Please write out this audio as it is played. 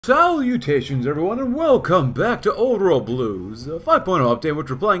Salutations everyone and welcome back to Old World Blues, a 5.0 update in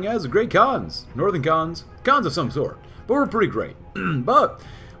which we're playing as the Great Khans. Northern Khans. Khans of some sort. But we're pretty great. But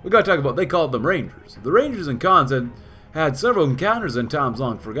we gotta talk about, they called them Rangers. The Rangers and Khans had several encounters in times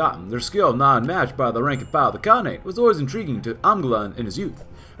long forgotten. Their skill, not unmatched by the rank and file of the Khanate, was always intriguing to Amgala in his youth.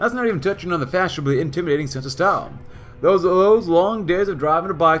 That's not even touching on the fashionably intimidating sense of style. Those long days of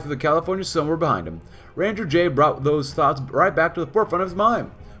driving a bike through the California sun were behind him. Ranger Jay brought those thoughts right back to the forefront of his mind.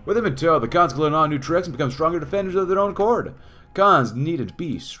 With him in tow, the Khans can learn on new tricks and become stronger defenders of their own accord. Khans needed to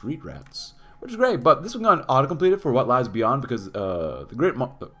be street rats, which is great, but this one got auto-completed for what lies beyond because the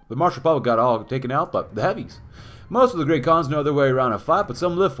Marshall Republic got all taken out, but the heavies. Most of the Great Khans know their way around a fight, but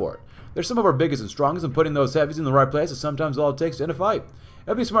some live for it. They're some of our biggest and strongest, and putting those heavies in the right place is sometimes all it takes to end a fight.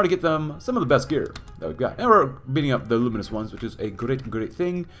 It'd be smart to get them some of the best gear that we've got. And we're beating up the luminous ones, which is a great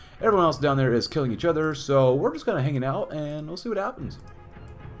thing. Everyone else down there is killing each other, so we're just kind of hanging out, and we'll see what happens.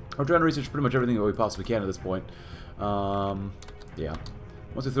 We're trying to research pretty much everything that we possibly can at this point. Yeah.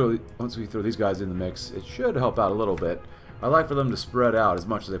 Once we throw these guys in the mix, it should help out a little bit. I'd like for them to spread out as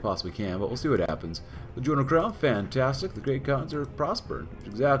much as they possibly can, but we'll see what happens. The Journal Crown, fantastic. The Great Khans are prospering, which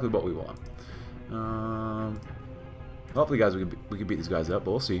is exactly what we want. Hopefully, guys, we can beat these guys up,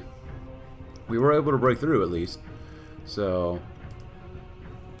 but we'll see. We were able to break through at least, so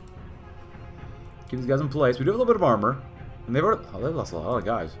keep these guys in place. We do have a little bit of armor. And they've lost a lot of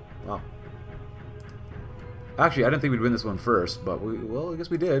guys. Wow. Actually, I didn't think we'd win this one first, but well, I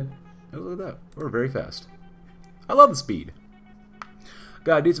guess we did. Oh, look at that. We're very fast. I love the speed.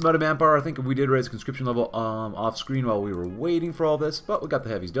 Got a decent amount of manpower. I think we did raise conscription level off screen while we were waiting for all this, but we got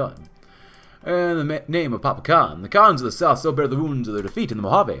the heavies done. And the name of Papa Khan. The Khans of the south still bear the wounds of their defeat in the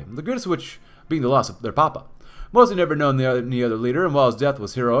Mojave, the greatest of which being the loss of their Papa. Most had never known any other leader, and while his death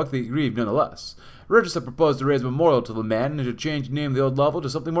was heroic, they grieved nonetheless. Regis had proposed to raise a memorial to the man and to change the name of the old level to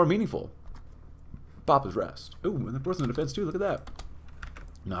something more meaningful. Papa's Rest. Ooh, and the person in defense too, look at that.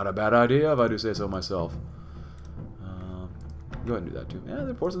 Not a bad idea, if I do say so myself. Go ahead and do that too. Yeah,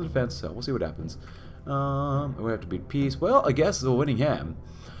 they're forcing the defense, so we'll see what happens. We have to beat peace. Well, I guess the winning hand.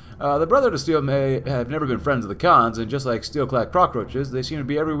 The Brotherhood of Steel may have never been friends of the Khans, and just like steel-clad cockroaches, they seem to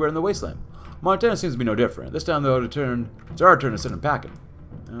be everywhere in the wasteland. Montana seems to be no different. This time, though, it's our turn to send them packing.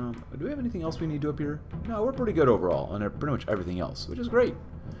 Do we have anything else we need to do up here? No, we're pretty good overall on pretty much everything else, which is great.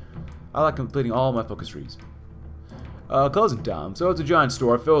 I like completing all my focus trees. Closing time. So it's a giant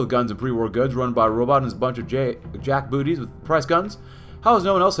store filled with guns and pre-war goods run by a robot and his bunch of jack booties with price guns. How has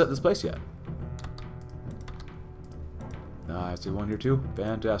no one else hit this place yet? I see one here too.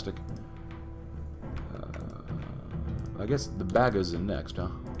 Fantastic. I guess the bag is in next, huh?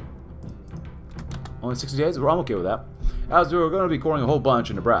 Only 60 days? Well, I'm okay with that. As we're going to be coring a whole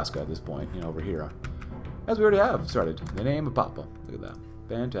bunch in Nebraska at this point, you know, over here. As we already have started. The name of Papa. Look at that.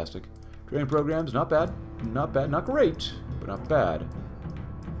 Fantastic. Training programs, not bad. Not bad. Not great, but not bad.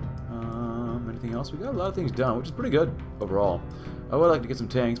 Anything else? We got a lot of things done, which is pretty good overall. I would like to get some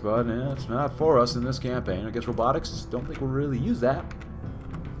tanks, but it's not for us in this campaign. I guess robotics, don't think we'll really use that.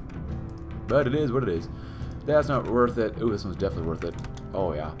 But it is what it is. That's not worth it. Ooh, this one's definitely worth it.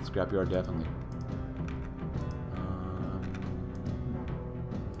 Oh yeah, scrapyard definitely.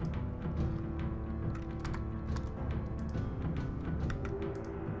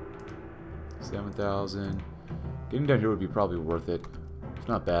 7,000. Getting down here would be probably worth it. It's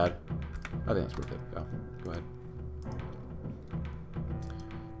not bad. I think it's worth it. Oh, go ahead.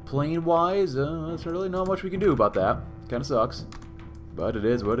 Plane wise, there's really not much we can do about that. Kind of sucks, but it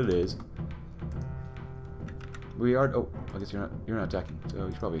is what it is. We are. Oh, I guess you're not attacking, so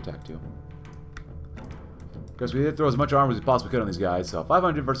you should probably attack too. Because we did throw as much armor as we possibly could on these guys. So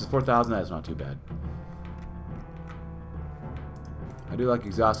 500 versus 4,000. That's not too bad. I do like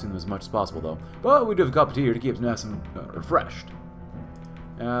exhausting them as much as possible, though. But we do have a cup of tea here to keep us nice and refreshed.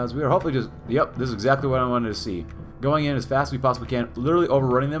 As we are hopefully just... Yep, this is exactly what I wanted to see. Going in as fast as we possibly can, literally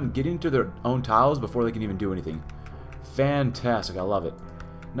overrunning them, getting to their own tiles before they can even do anything. Fantastic, I love it.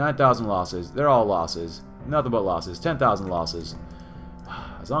 9,000 losses. They're all losses. Nothing but losses. 10,000 losses.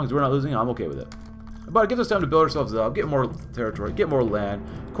 As long as we're not losing, I'm okay with it. But it gives us time to build ourselves up, get more territory, get more land,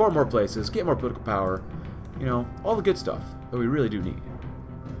 core more places, get more political power. You know, all the good stuff that we really do need.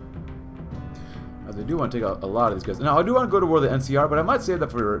 As I do want to take out a lot of these guys. Now, I do want to go to war with the NCR, but I might save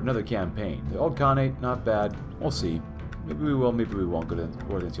that for another campaign. The old Khanate, not bad. We'll see. Maybe we will, maybe we won't go to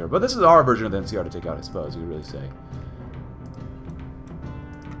war with the NCR. But this is our version of the NCR to take out, I suppose, you could really say.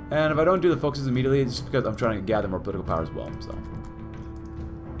 And if I don't do the focuses immediately, it's just because I'm trying to gather more political power as well. So,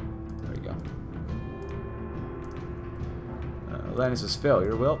 there you go. Lannis's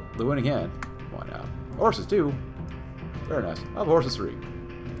failure. Well, the winning hand. Why not? Horses, too. Very nice. I have horses 3.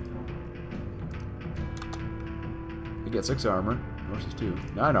 They get 6 armor versus 2.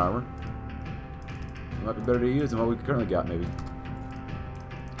 9 armor. Might be better to use than what we currently got, maybe.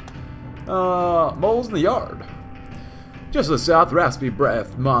 Moles in the yard. Just to the south, raspy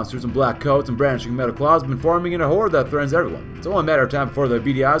breath monsters in black coats and brandishing metal claws have been forming in a horde that threatens everyone. It's only a matter of time before their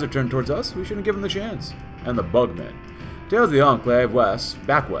beady eyes are turned towards us. We shouldn't give them the chance. And the Bugmen. Tales of the Enclave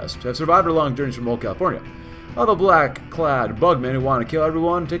back west, have survived their long journeys from old California. All the black-clad Bugmen who want to kill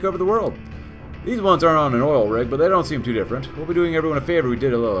everyone and take over the world. These ones aren't on an oil rig, but they don't seem too different. We'll be doing everyone a favor. We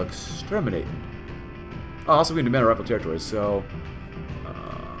did a little exterminating. Oh, also, we can demand our rival territories, so...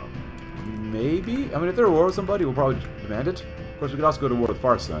 maybe? I mean, if they're at war with somebody, we'll probably demand it. Of course, we could also go to war with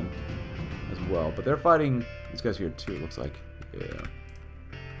Farsun as well. But they're fighting these guys here, too, it looks like. Yeah.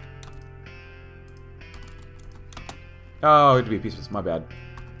 Oh, it had to be a piece of this. My bad.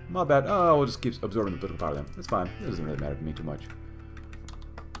 My bad. Oh, we'll just keep absorbing the political power then. That's fine. It doesn't really matter to me too much.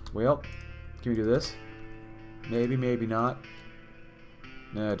 Well, can we do this? Maybe, maybe not.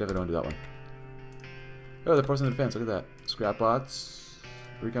 No, definitely don't do that one. Oh, they're forcing the defense. Look at that. Scrap bots.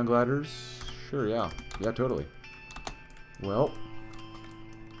 Recon gliders. Sure, yeah. Yeah, totally. Well,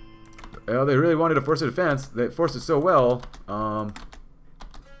 they really wanted to force the defense. They forced it so well that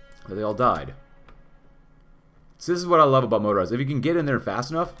they all died. So this is what I love about motorized. If you can get in there fast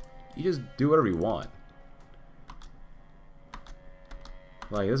enough, you just do whatever you want.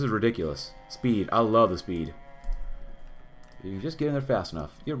 Like, this is ridiculous. Speed. I love the speed. You can just get in there fast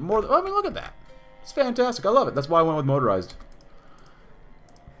enough. You're more. I mean, look at that. It's fantastic. I love it. That's why I went with motorized.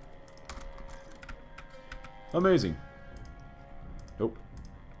 Amazing. Nope.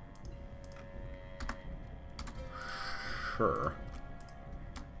 Sure.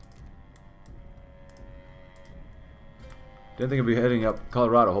 Didn't think I'd be heading up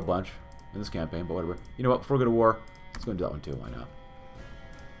Colorado a whole bunch in this campaign, but whatever. You know what? Before we go to war, let's go and do that one too. Why not?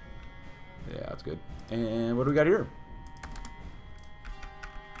 Yeah, that's good. And what do we got here?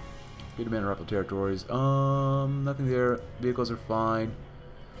 Good demand rifle territories. Nothing there. Vehicles are fine.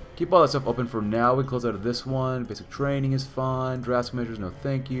 Keep all that stuff open for now. We close out of this one. Basic training is fine. Drastic measures, no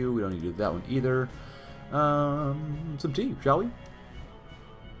thank you. We don't need to do that one either. Some tea, shall we?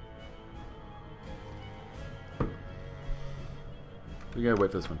 We gotta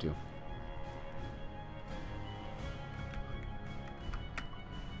wait for this one too.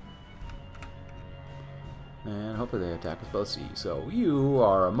 And hopefully they attack us, but let's see. So, you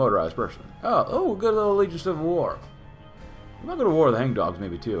are a motorized person. Oh, good little Legion Civil War. We might go to war with the Hangdogs,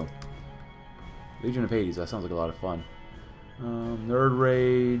 maybe, too. Legion of Hades, that sounds like a lot of fun. Nerd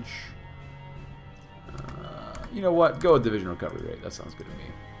Rage. You know what? Go with Division Recovery Rate. That sounds good to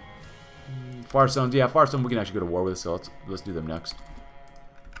me. Farsun, yeah, Farsun we can actually go to war with, so let's do them next.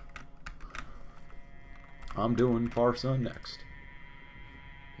 I'm doing Farsun next.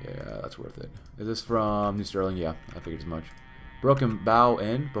 Yeah, that's worth it. Is this from New Sterling? Yeah, I figured as much. Broken Bow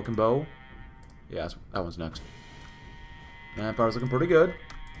in? Broken Bow? Yeah, that one's next. Manpower's looking pretty good.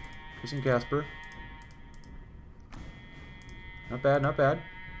 Christian Casper. Not bad, not bad.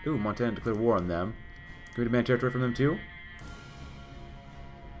 Ooh, Montana declared war on them. Can we demand territory from them too?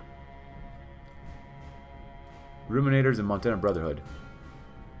 Ruminators and Montana Brotherhood.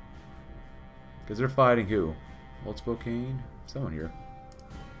 Because they're fighting who? Old Spokane? Someone here.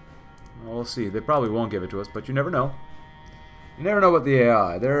 Well, we'll see. They probably won't give it to us, but you never know. You never know about the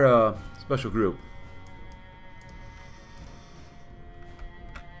AI. They're a special group.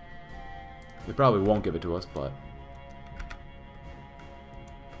 They probably won't give it to us, but...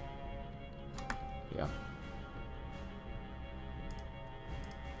 yeah.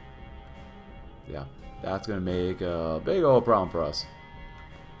 Yeah. That's going to make a big old problem for us.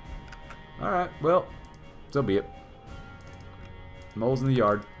 Alright, well, so be it. Moles in the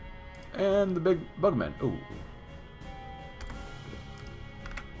yard. And the big Bugmen. Ooh.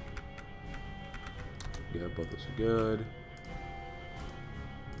 Good, both those are good.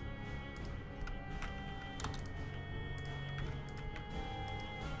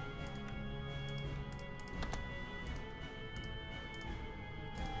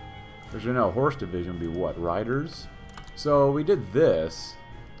 There's now a horse division would be what? Riders? So we did this.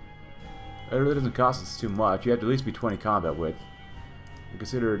 It really doesn't cost us too much. You have to at least be 20 combat width. They're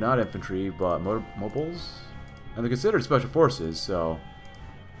considered not infantry, but mobiles? And they're considered special forces, so...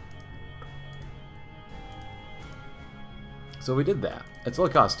 so we did that. It's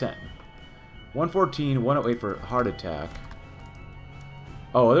only cost 10. 114, 108 for heart attack.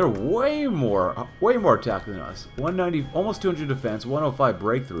 Oh, they're way more attack than us. 190, almost 200 defense, 105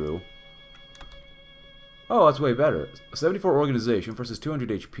 breakthrough. Oh, that's way better. 74 organization versus 200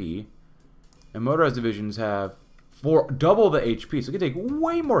 HP. And motorized divisions have double the HP, so we can take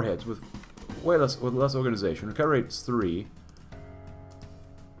way more hits with way less with less organization. Recovery rate's 3.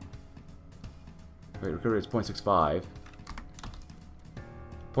 Wait, recovery rate's 0.65.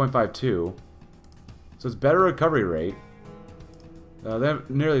 0.52. So it's better recovery rate. They have not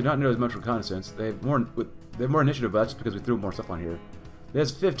nearly as much reconnaissance. They have more initiative, but that's just because we threw more stuff on here.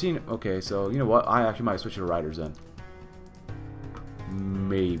 There's 15. Okay, so you know what? I actually might switch to riders then.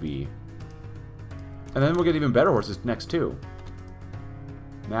 Maybe. And then we'll get even better horses next too.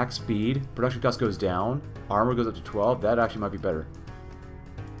 Max speed, production cost goes down, armor goes up to 12. That actually might be better.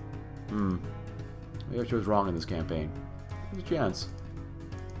 Maybe I chose wrong in this campaign. There's a chance.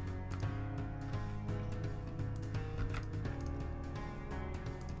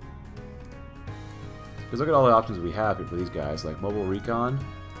 Because look at all the options we have here for these guys, like mobile recon,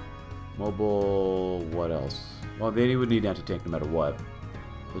 mobile, what else? Well, they would need anti-tank no matter what.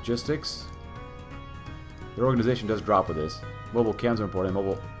 Logistics. Their organization does drop with this. Mobile cams are important,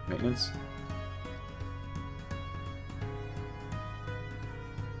 mobile maintenance.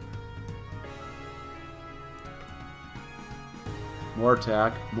 More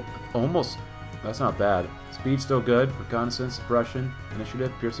attack, almost, that's not bad. Speed still good, reconnaissance, suppression,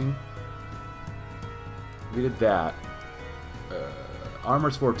 initiative, piercing. We did that.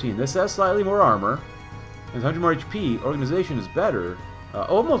 Armor's 14. This has slightly more armor. And 100 more HP. Organization is better.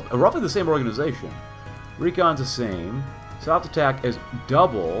 Almost roughly the same organization. Recon's the same. Soft attack is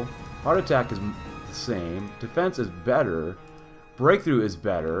double. Hard attack is the same. Defense is better. Breakthrough is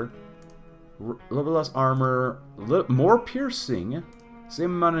better. A little bit less armor. More piercing.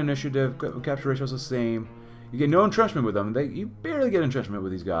 Same amount of initiative. Capture ratio is the same. You get no entrenchment with them. You barely get entrenchment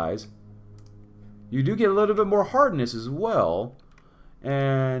with these guys. You do get a little bit more hardness as well,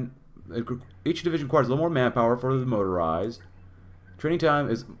 and each division requires a little more manpower for the motorized. Training time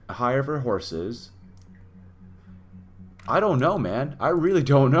is higher for horses. I don't know, man. I really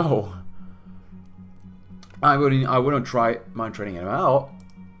don't know. I wouldn't mind training him out.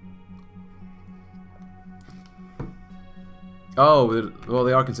 Oh, well,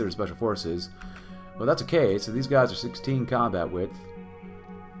 they are considered special forces. Well, that's okay. So these guys are 16 combat width,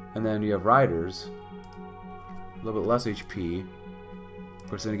 and then you have riders. A little bit less HP. Of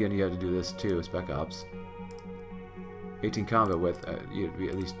course, then again, you have to do this too, Spec Ops. 18 combat width, you'd be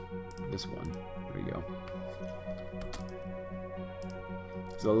at least this one. There you go.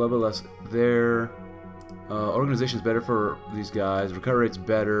 So a little bit less there. Organization is better for these guys. Recovery rate's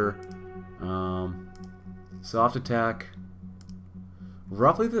better. Soft attack,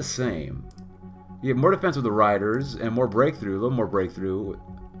 roughly the same. You get more defense with the riders and more breakthrough, a little more breakthrough.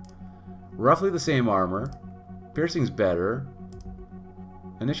 Roughly the same armor. Piercing's better.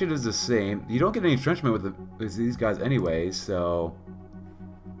 Initiative is the same. You don't get any entrenchment with these guys anyway, so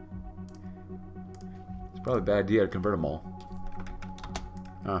it's probably a bad idea to convert them all.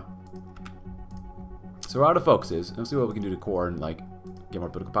 Huh. So we're out of focuses. Let's see what we can do to core and like get more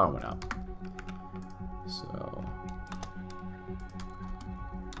political power went out. So,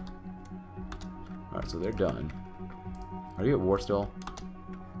 alright, so they're done. Are you at war still?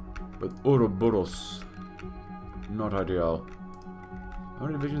 With Ouroboros. Not ideal. How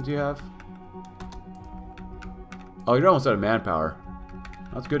many divisions do you have? Oh, you're almost out of manpower.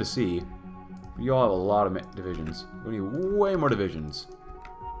 That's good to see. You all have a lot of divisions. We need way more divisions.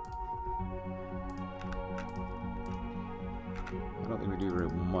 I don't think we do very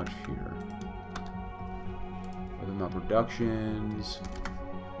much here. Other map productions.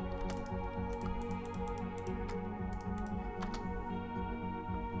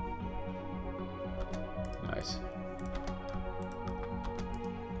 Nice.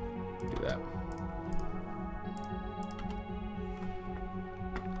 Do that.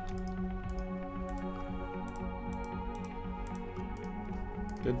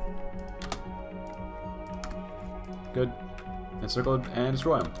 Good. Good. Encircle and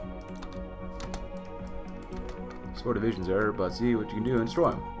destroy them. 4 divisions there, but see what you can do and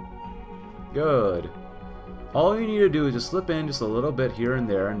destroy them. Good. All you need to do is just slip in just a little bit here and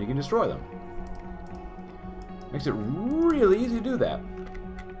there, and you can destroy them. Makes it really easy to do that.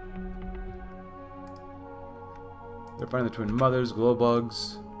 They're finding the twin mothers, glow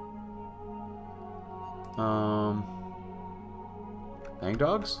bugs. Hang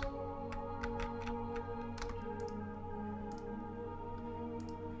dogs?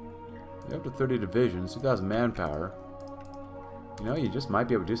 You're up to 30 divisions, 2,000 manpower. You know, you just might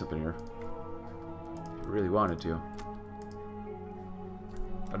be able to do something here. If you really wanted to.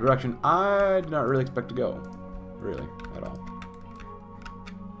 A direction I did not really expect to go. Really, at all.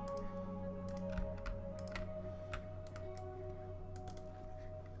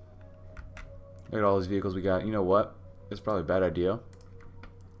 Look at all these vehicles we got. You know what? It's probably a bad idea.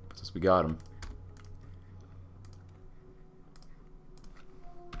 But since we got them.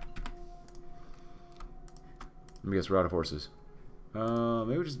 Let me guess, we're out of horses.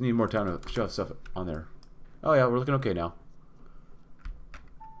 Maybe we just need more time to shove stuff on there. Oh yeah, we're looking okay now.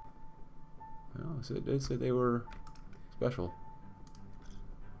 Oh, so they did say they were special.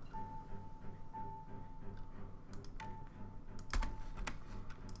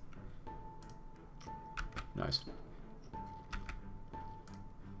 Nice.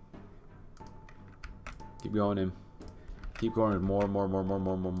 Keep going in. Keep going in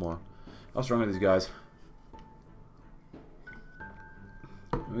more. How strong are these guys?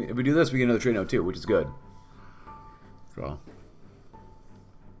 If we do this, we get another trade note too, which is good. So.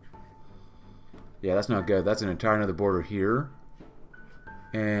 Yeah, that's not good. That's an entire another border here.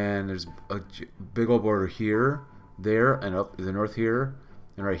 And there's a big old border here, there, and up to the north here,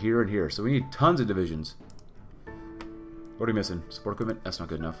 and right here and here. So we need tons of divisions. What are we missing? Support equipment? That's not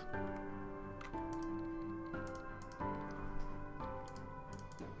good enough.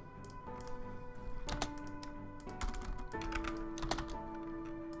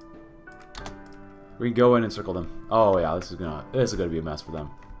 We can go in and circle them. Oh yeah, this is gonna be a mess for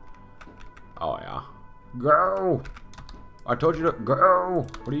them. Oh yeah. Go! I told you to go!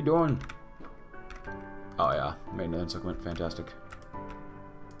 What are you doing? Oh yeah, made another encirclement. Fantastic.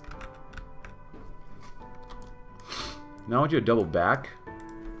 Now I want you to double back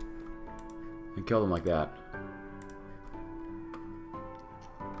and kill them like that.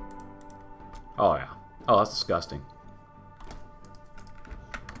 Oh yeah. Oh, that's disgusting.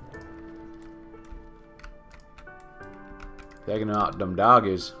 Taking out them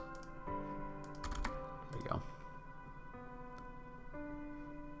doggies. There you go.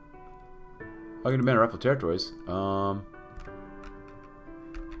 I can demand rightful territories.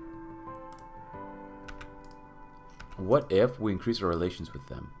 What if we increase our relations with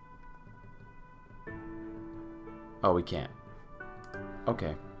them? Oh, we can't.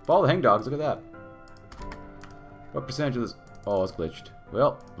 Okay. Follow the hangdogs. Look at that. What percentage of this? Oh, it's glitched.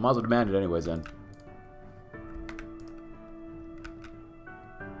 Well, might as well demand it anyways then.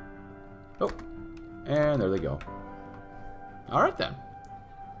 Oh, and there they go. Alright then.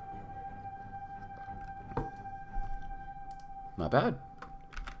 Not bad.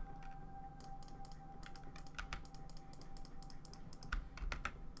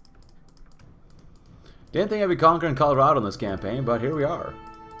 Didn't think I'd be conquering Colorado in this campaign, but here we are.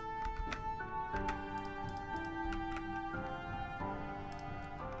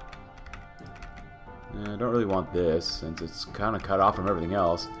 I don't really want this, since it's kind of cut off from everything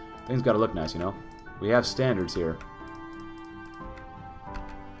else. Things gotta look nice, you know? We have standards here.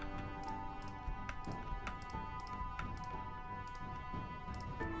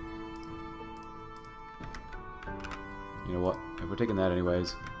 You know what? If we're taking that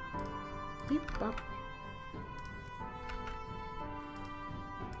anyways. Beep bop.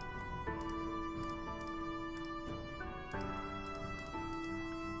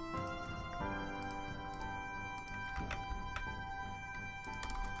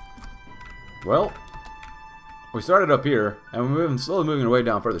 Well, we started up here, and we're slowly moving our way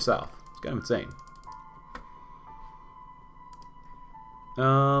down further south. It's kind of insane.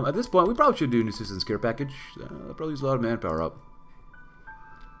 At this point, we probably should do a new citizens care package. That'll probably use a lot of manpower up.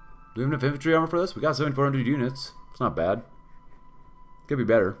 Do we have enough infantry armor for this? We got 7,400 units. It's not bad. Could be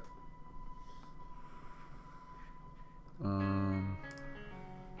better.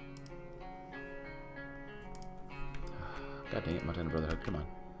 God dang it, Montana Brotherhood. Come on.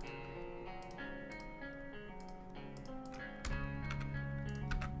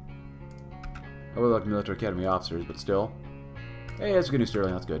 I would like military academy officers, but still. Hey, that's good news,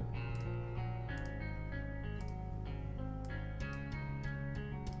 Sterling. That's good.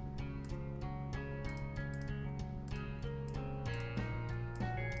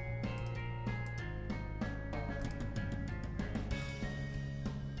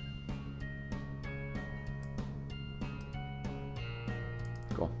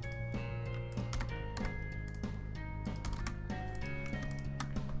 Cool.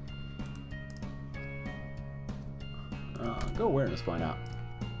 Go awareness, find out.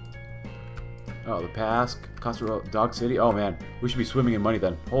 Oh, the pass, Costa Dog City. Oh man, we should be swimming in money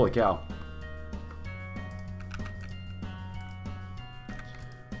then. Holy cow.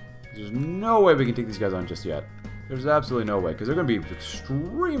 There's no way we can take these guys on just yet. There's absolutely no way, because they're going to be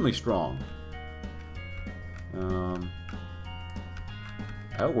extremely strong.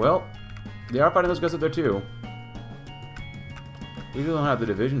 Oh well, they are fighting those guys up there too. We don't have the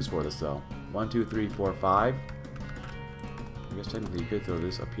divisions for this though. 1, 2, 3, 4, 5. I guess technically you could throw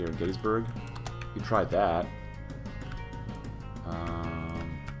this up here in Gettysburg. You tried that.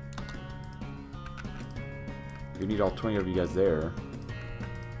 You need all 20 of you guys there.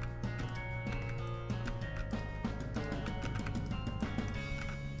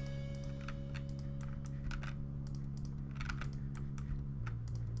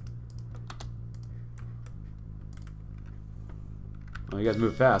 Oh, you guys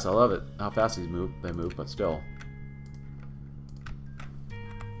move fast. I love it. How fast they move, but still.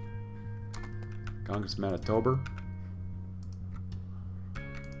 Congress Manitoba.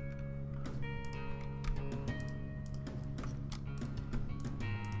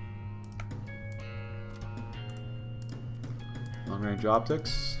 Long range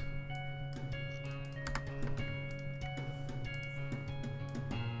optics.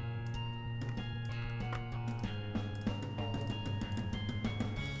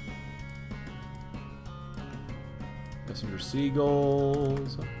 Messenger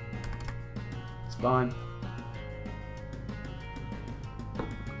seagulls. It's fine.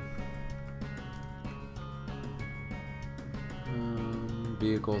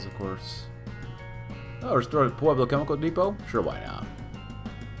 Vehicles, of course. Oh, restore Pueblo Chemical Depot? Sure, why not?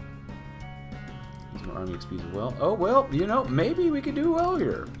 There's more Army XP as well. Oh, well, you know, maybe we could do well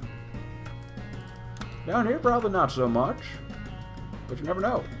here. Down here, probably not so much. But you never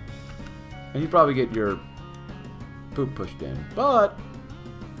know. And you probably get your poop pushed in. But,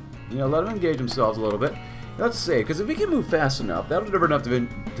 you know, let them engage themselves a little bit. Let's see, because if we can move fast enough, that'll divert enough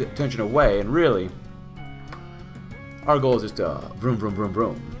attention away, and really, our goal is just vroom, vroom, vroom,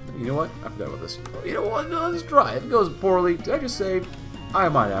 vroom. You know what? I forgot about this. You know what? No, let's try it. If it goes poorly, did I just save? I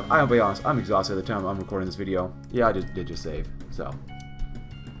might have. I'll be honest. I'm exhausted at the time I'm recording this video. Yeah, I did just save. So,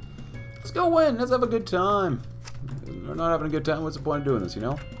 let's go win. Let's have a good time. If we're not having a good time, what's the point of doing this, you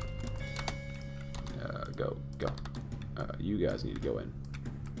know? Go. You guys need to go in.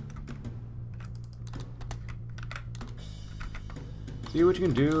 See what you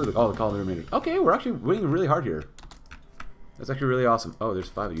can do. Oh, the call of the remainder. Okay, we're actually winning really hard here. That's actually really awesome. Oh, there's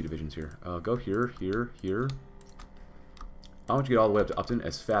 5 of you divisions here. Go here, here, here. I want you to get all the way up to Upton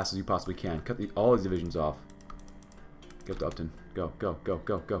as fast as you possibly can. Cut all these divisions off. Get up to Upton. Go, go, go,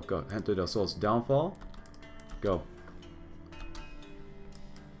 go, go, go. Gente del Sol's downfall. Go.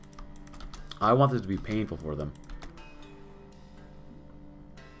 I want this to be painful for them.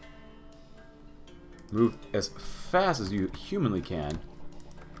 Move as fast as you humanly can.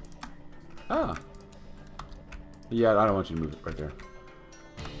 Ah. Yeah, I don't want you to move it right there.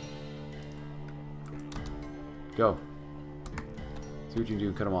 Go. See what you can do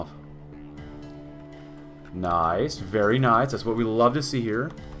and cut them off. Nice. Very nice. That's what we love to see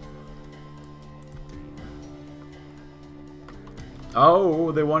here.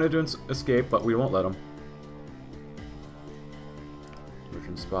 Oh, they wanted to escape, but we won't let them.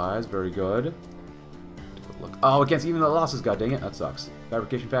 Merchant spies. Very good. Look. Oh, we can't see even the losses. God dang it. That sucks.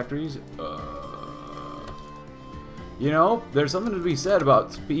 Fabrication factories. You know, there's something to be said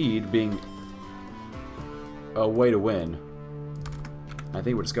about speed being a way to win. I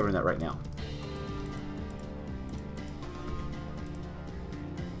think we're discovering that right now.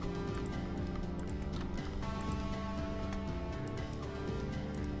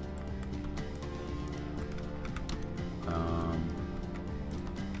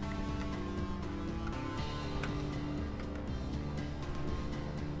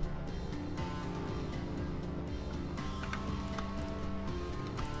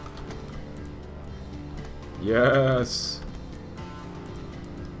 Yes.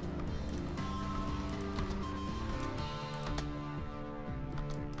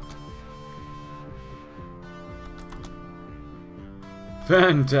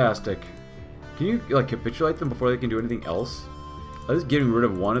 Fantastic. Can you like capitulate them before they can do anything else? At least getting rid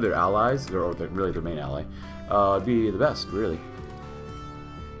of one of their allies, or really their main ally, would be the best, really.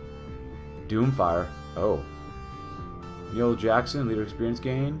 Doomfire. Oh. Neil Jackson, leader experience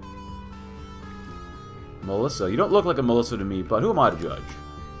gain. Melissa. You don't look like a Melissa to me, but who am I to judge?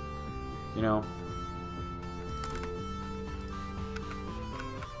 You know?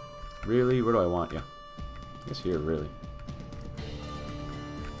 Really? Where do I want you? I guess here, really.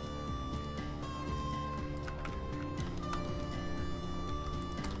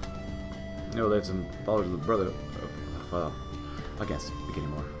 No, they have some followers of the brother of... Well, I can't speak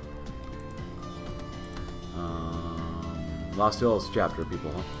anymore. Lost Hills chapter,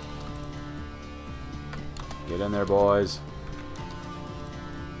 people, huh? Get in there, boys.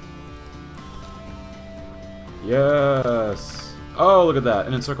 Yes! Oh, look at that.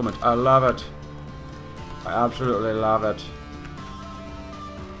 An encirclement. I love it. I absolutely love it.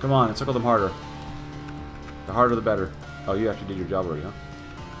 Come on, encircle them harder. The harder, the better. Oh, you actually did your job already, huh?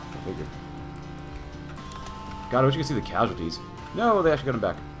 I figured. God, I wish you could see the casualties. No, they actually got them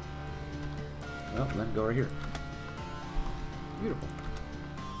back. Well, then go right here. Beautiful.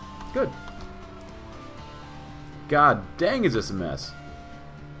 Good. God dang, is this a mess?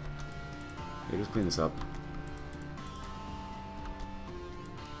 Okay, just clean this up.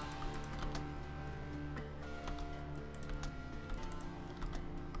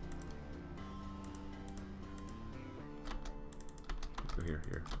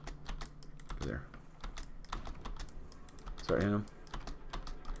 Start hitting him.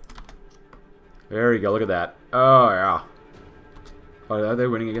 There you go, look at that. Oh, yeah. Oh, are they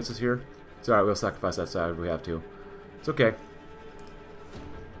winning against us here? It's alright, we'll sacrifice that side if we have to. It's okay.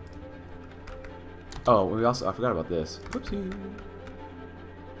 Oh, we also... I forgot about this. Whoopsie.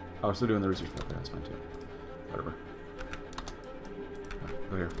 Oh, we're still doing the research. Okay, that's fine too. Whatever.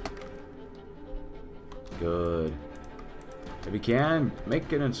 Go here. Good. If you can, make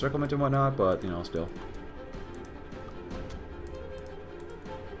an encirclement and whatnot, but, you know, still.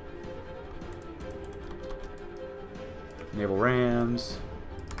 Naval rams.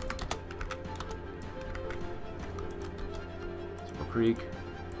 Super Creek.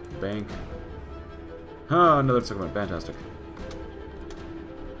 Bank. Oh, another encirclement. Fantastic.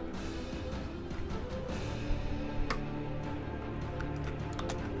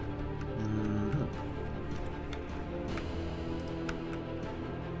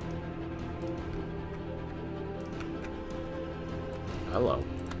 Hello.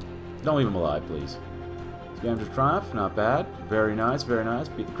 Don't leave him alive, please. Scavengers Triumph, not bad. Very nice, very nice.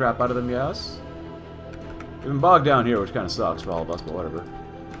 Beat the crap out of them, yes. We've been bogged down here, which kind of sucks for all of us, but whatever.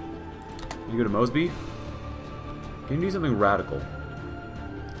 You go to Mosby? Can you do something radical?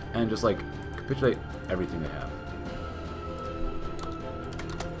 And just, like, capitulate everything they have.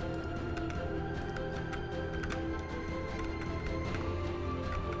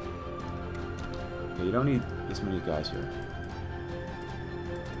 Okay, you don't need this many guys here.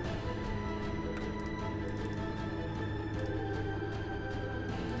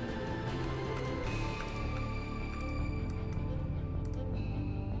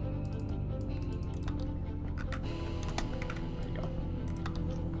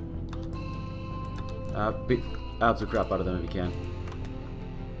 Beat absolute crap out of them if you can.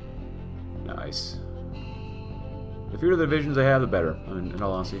 Nice. The fewer the divisions they have, the better. I mean, in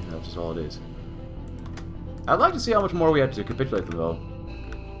all honesty, that's just all it is. I'd like to see how much more we have to capitulate them, though.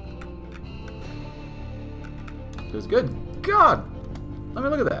 Because, good God! I mean,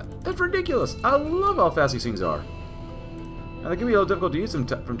 look at that. That's ridiculous. I love how fast these things are. Now, they can be a little difficult to use them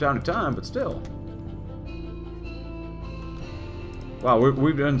from time to time, but still. Wow,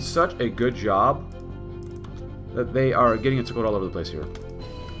 we've done such a good job that they are getting encircled all over the place here.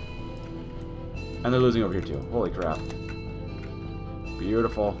 And they're losing over here too. Holy crap.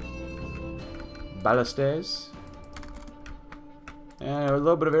 Beautiful. Ballistes. And a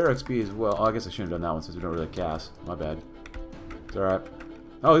little bit of air XP as well. Oh, I guess I shouldn't have done that one since we don't really cast. My bad. It's alright.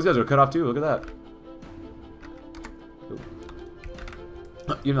 Oh, these guys are cut off too. Look at that. Ooh.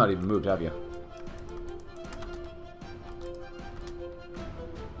 You've not even moved, have you?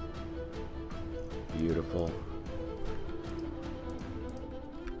 Beautiful.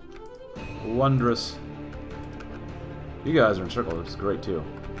 Wondrous. You guys are encircled, which is great too.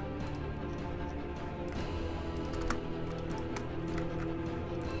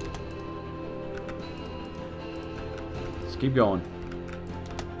 Just keep going.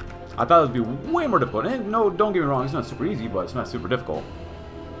 I thought it would be way more difficult. And no, don't get me wrong, it's not super easy, but it's not super difficult.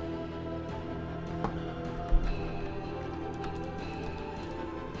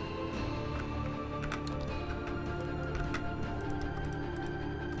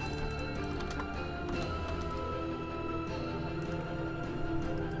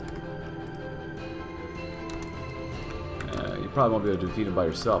 Probably won't be able to defeat him by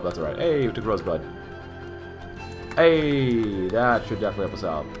yourself. That's alright. Hey, we took Rosebud. Hey, that should definitely help us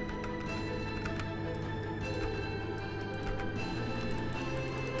out.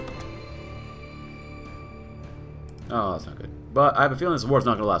 Oh, that's not good. But I have a feeling this war's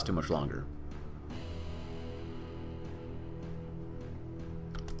not going to last too much longer.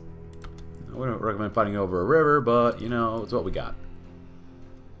 I wouldn't recommend fighting over a river, but, you know, it's what we got.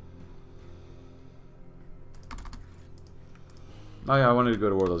 Oh yeah, I wanted to go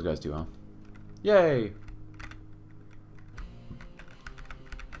to war with those guys too, huh? Yay!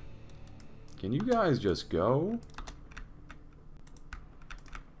 Can you guys just go?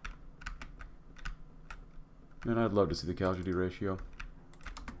 Man, I'd love to see the casualty ratio.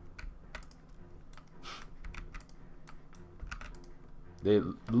 They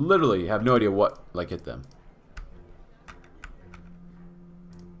literally have no idea what, like, hit them.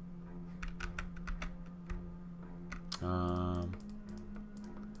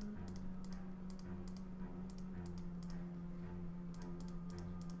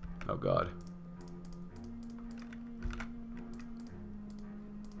 Oh God.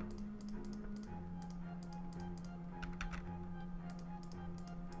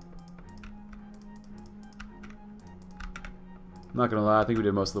 I'm not gonna lie, I think we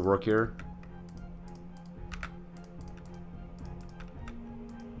did most of the work here.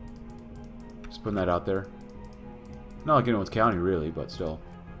 Just putting that out there. Not like anyone's county, really, but still.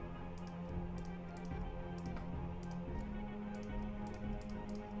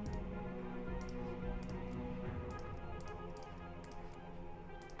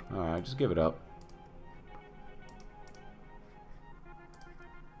 Alright, just give it up.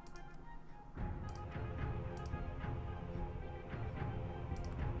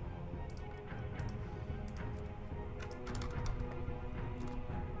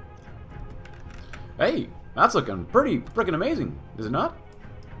 Hey, that's looking pretty freaking amazing, is it not?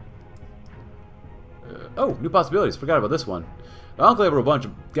 Oh, new possibilities. Forgot about this one. The Enclave were a bunch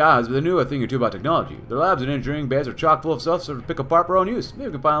of guys, but they knew a thing or two about technology. Their labs and engineering bays are chock full of stuff so to pick apart for our own use. Maybe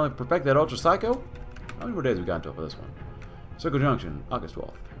we can finally perfect that Ultra Psycho? How many more days have we got until for this one? Circle Junction, August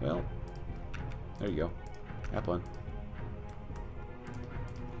 12th. Well, there you go. Have fun.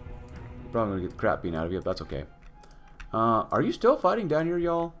 Probably gonna get the crap beaten out of you, but that's okay. Are you still fighting down here,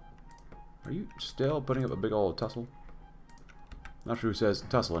 y'all? Are you still putting up a big old tussle? Not sure who says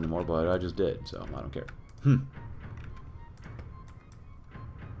tussle anymore, but I just did, so I don't care.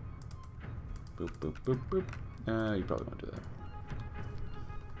 Boop, boop, boop, boop. You probably won't do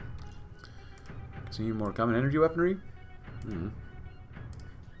that. See more common energy weaponry?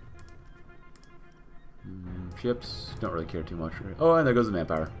 Ships, don't really care too much. Oh, and there goes the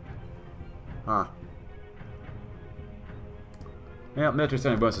manpower. Huh. Yeah, military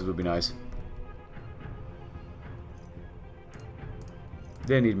standing bonuses would be nice.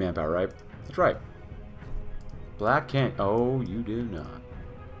 They need manpower, right? That's right. Black can't. Oh, you do not.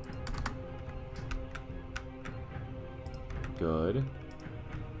 Good.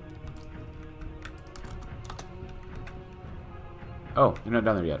 Oh, you're not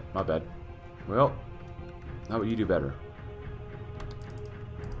down there yet. My bad. Well, how about you do better?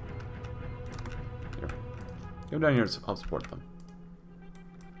 Here. Come down here and help support them.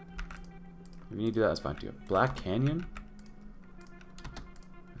 If you need to do that, that's fine too. Black Canyon?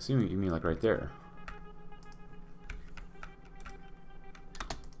 Assuming you mean like right there.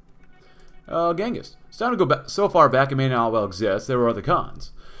 Genghis. It's time to go back so far back it may not well exist. There were other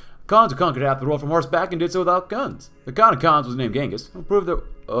Khans. Khans who conquered half the world from horseback and did so without guns. The Khan of Khans was named Genghis, and proved that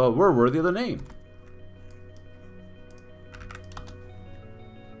we're worthy of the name.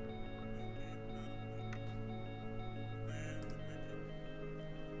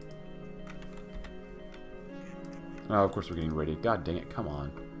 Oh, of course we're getting ready. God dang it, come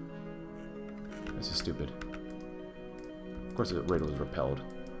on. This is stupid. Of course the raid was repelled.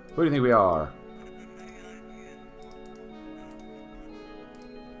 Who do you think we are?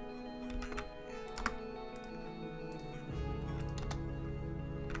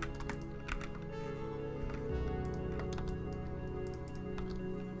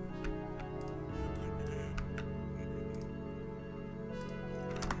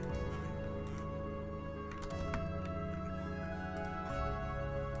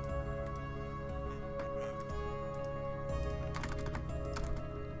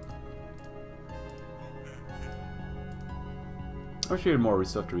 I wish we had more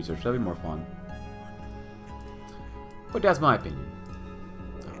stuff to research. That'd be more fun. But that's my opinion.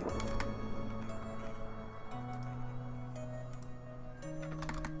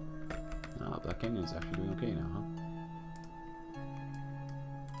 Oh, Black Canyon is actually doing okay now, huh?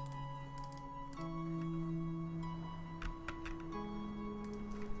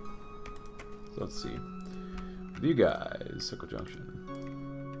 So let's see. With you guys, Circle Junction.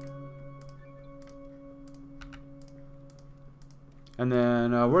 And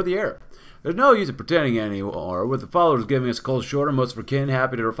then, we're the heir. There's no use of pretending anymore. With the followers giving us cold shoulder, most of our kin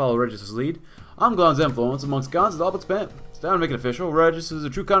happy to follow Regis's lead. Amglan's influence amongst Khans is all but spent. It's time to make it official. Regis is a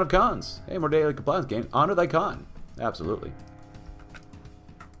true Khan of Khans. Hey, more daily compliance game. Honor thy Khan. Absolutely.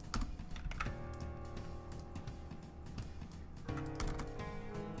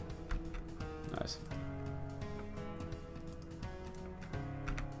 Nice.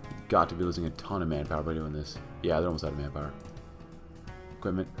 Got to be losing a ton of manpower by doing this. Yeah, they're almost out of manpower.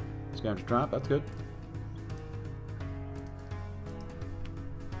 Equipment. Scavenger trap, that's good.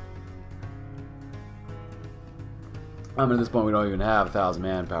 I mean, at this point, we don't even have 1,000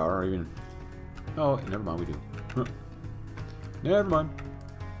 manpower, or even. Oh, never mind, we do. Huh. Never mind.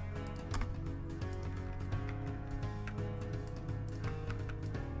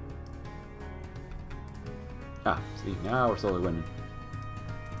 Ah, see, now we're slowly winning.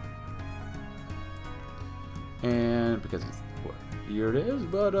 And because it's. Here it is,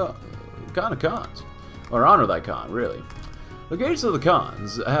 but Khan of Khans, or honor thy Khan, really. The gates of the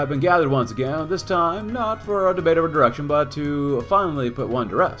Khans have been gathered once again, this time not for a debate over direction, but to finally put one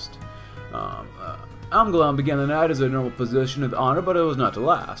to rest. Amgalan began the night as a normal position of honor, but it was not to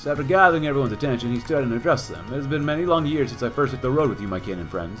last. After gathering everyone's attention, he stood and addressed them. It has been many long years since I first hit the road with you, my kin and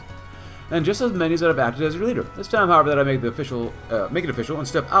friends, and just as many as that I've acted as your leader. It's time, however, that I make it official and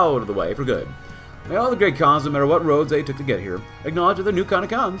step out of the way for good. May all the great Khans, no matter what roads they took to get here, acknowledge that they're new kind of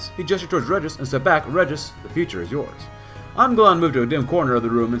Khans. He gestured towards Regis and stepped back. Regis, the future is yours. Amgalan moved to a dim corner of the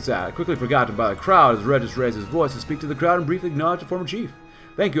room and sat, quickly forgotten by the crowd as Regis raised his voice to speak to the crowd and briefly acknowledged the former chief.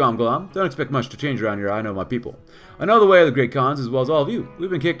 Thank you, Amgalan. Don't expect much to change around here. I know my people. I know the way of the great Khans as well as all of you. We've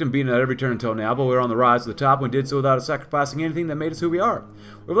been kicked and beaten at every turn until now, but we're on the rise to the top, and we did so without sacrificing anything that made us who we are.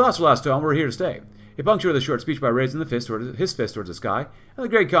 We've lost our last home, we're here to stay. He punctured the short speech by raising his fist towards the sky, and the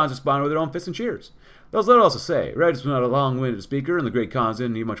great Khans responded with their own fists and cheers. There was little else to say. Regis was not a long-winded speaker, and the great Khans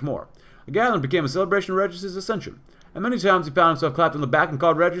didn't need much more. The gathering became a celebration of Regis' ascension, and many times he found himself clapped on the back and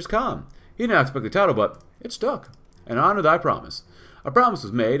called Regis Khan. He did not expect the title, but it stuck. And honor thy promise. A promise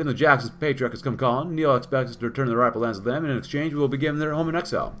was made, and the Jackson's patriarch has come calling. Neil expects us to return the rightful lands to them, and in exchange we will be given their home in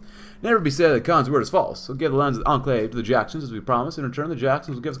exile. Never be said that Khan's word is false. We'll give the lands of the Enclave to the Jacksons as we promised. In return, the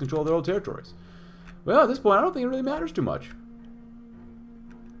Jacksons will give us control of their old territories. Well, at this point, I don't think it really matters too much.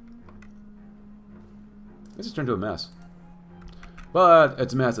 This has turned to a mess. But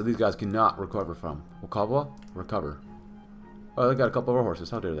it's a mess that these guys cannot recover from. Recover. Oh, they got a couple of our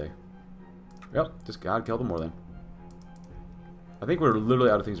horses. How dare they? Yep, just gotta kill them more then. I think we're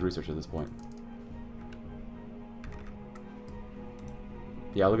literally out of things to research at this point.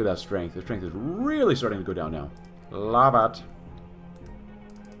 Yeah, look at that strength. The strength is really starting to go down now. Love it.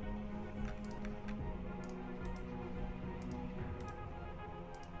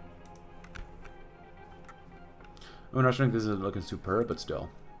 I mean, our strength isn't looking superb, but still.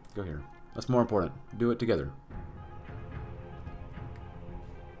 Go here. That's more important. Do it together.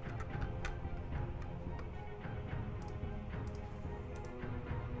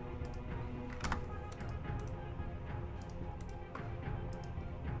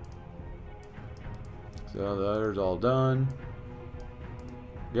 So the other's all done.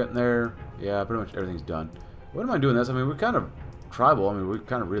 Getting there. Yeah, pretty much everything's done. What am I doing this? I mean, we're kind of tribal. I mean, we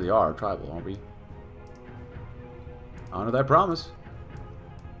kind of really are tribal, aren't we? Honor thy promise.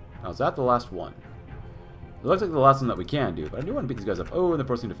 Now, is that the last one? It looks like the last one that we can do, but I do want to beat these guys up. Oh, and they're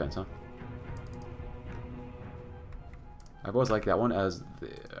forcing defense, huh? I've always liked that one as the,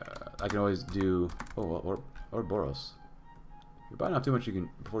 I can always do... Oh, or Boros. You're biting off too much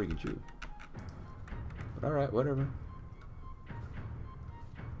before you can chew. But alright, whatever.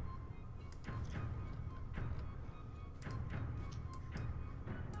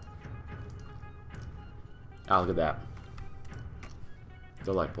 Ah, look at that.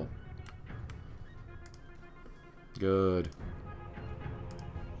 Delightful. Good.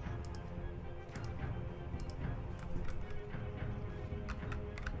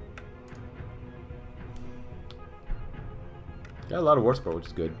 Got a lot of war support, which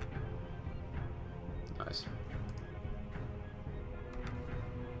is good. Nice.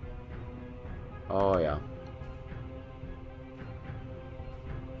 Oh, yeah.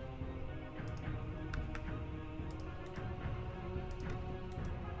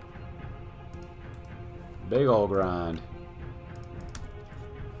 Big ol' grind.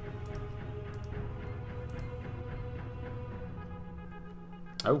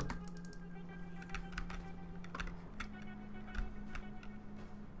 Oh.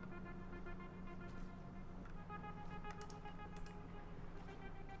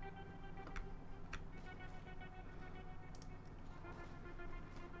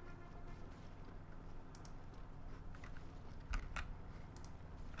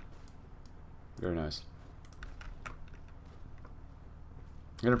 Very nice.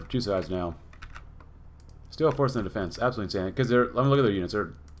 Get it for two sides now. Still forcing the defense. Absolutely insane. Because they're... Let me look at their units.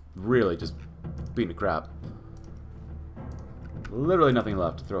 They're really just beating the crap. Literally nothing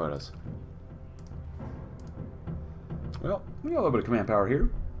left to throw at us. Well, we got a little bit of command power here.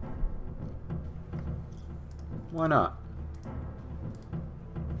 Why not?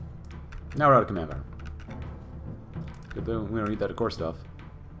 Now we're out of command power. Good thing we don't need that core stuff.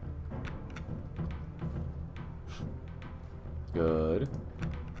 Good.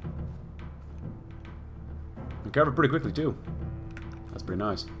 Recovered pretty quickly too. That's pretty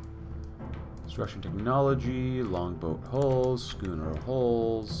nice. Construction technology, longboat hulls, schooner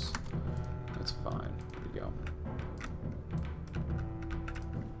hulls. That's fine. There we go.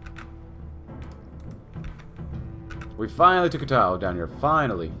 We finally took a tile down here.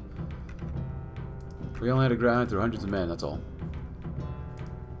 Finally. We only had to grind through hundreds of men, that's all.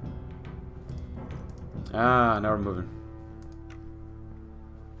 Ah, now we're moving.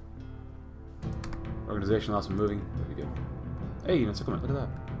 Organization lost some moving. That'd be good. Hey, even settlement. Look at that.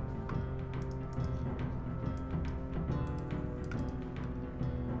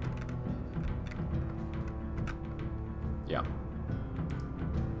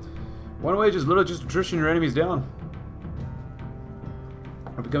 One way is just literally just attrition your enemies down.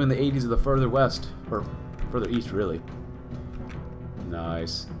 Or becoming the 80s of the further west. Or further east, really.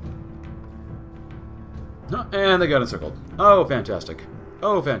 Nice. Oh, and they got encircled. Oh, fantastic.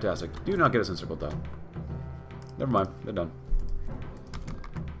 Oh, fantastic. Do not get us encircled, though. Never mind. They're done.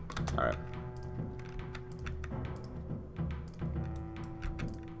 Alright.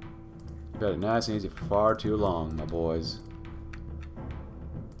 You've had it nice and easy for far too long, my boys.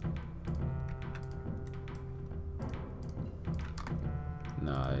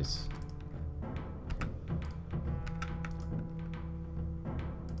 Nice.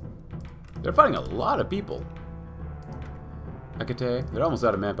 They're fighting a lot of people. Hecate, they're almost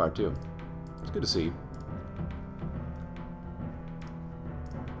out of manpower too. It's good to see.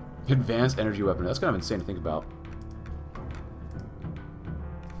 Advanced energy weapon. That's kind of insane to think about.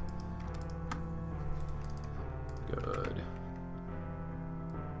 Good.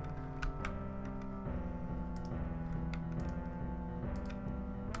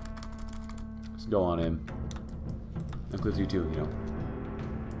 Let's go on in. That includes you too, you know.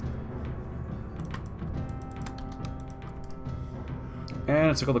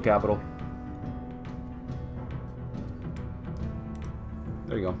 And circle the capital.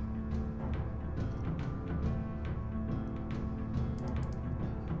 There you go.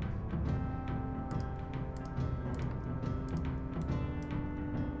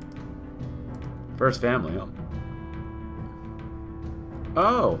 First family, huh?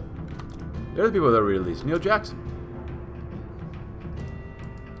 Oh! They're the people that were released. Neil Jackson.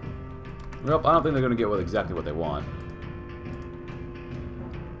 Well, I don't think they're going to get exactly what they want.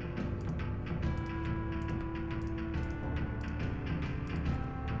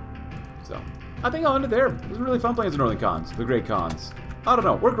 So, I think I'll end it there. It was really fun playing as the Northern Cons, the Great Cons. I don't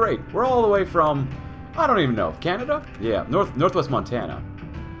know, we're great. We're all the way from, I don't even know, Canada? Yeah, northwest Montana.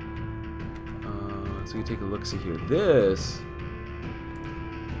 So you take a look, see here. This...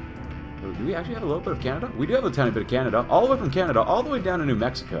 Oh, do we actually have a little bit of Canada? We do have a tiny bit of Canada. All the way from Canada, all the way down to New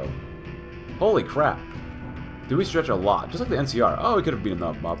Mexico. Holy crap. Did we stretch a lot? Just like the NCR. Oh, we could have beaten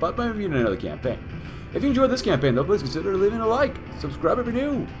them up, but maybe in another campaign. If you enjoyed this campaign, though, please consider leaving a like. Subscribe if you're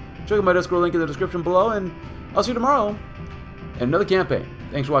new. Check out my Discord link in the description below, and I'll see you tomorrow in another campaign.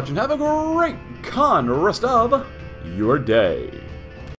 Thanks for watching. Have a great rest of your day.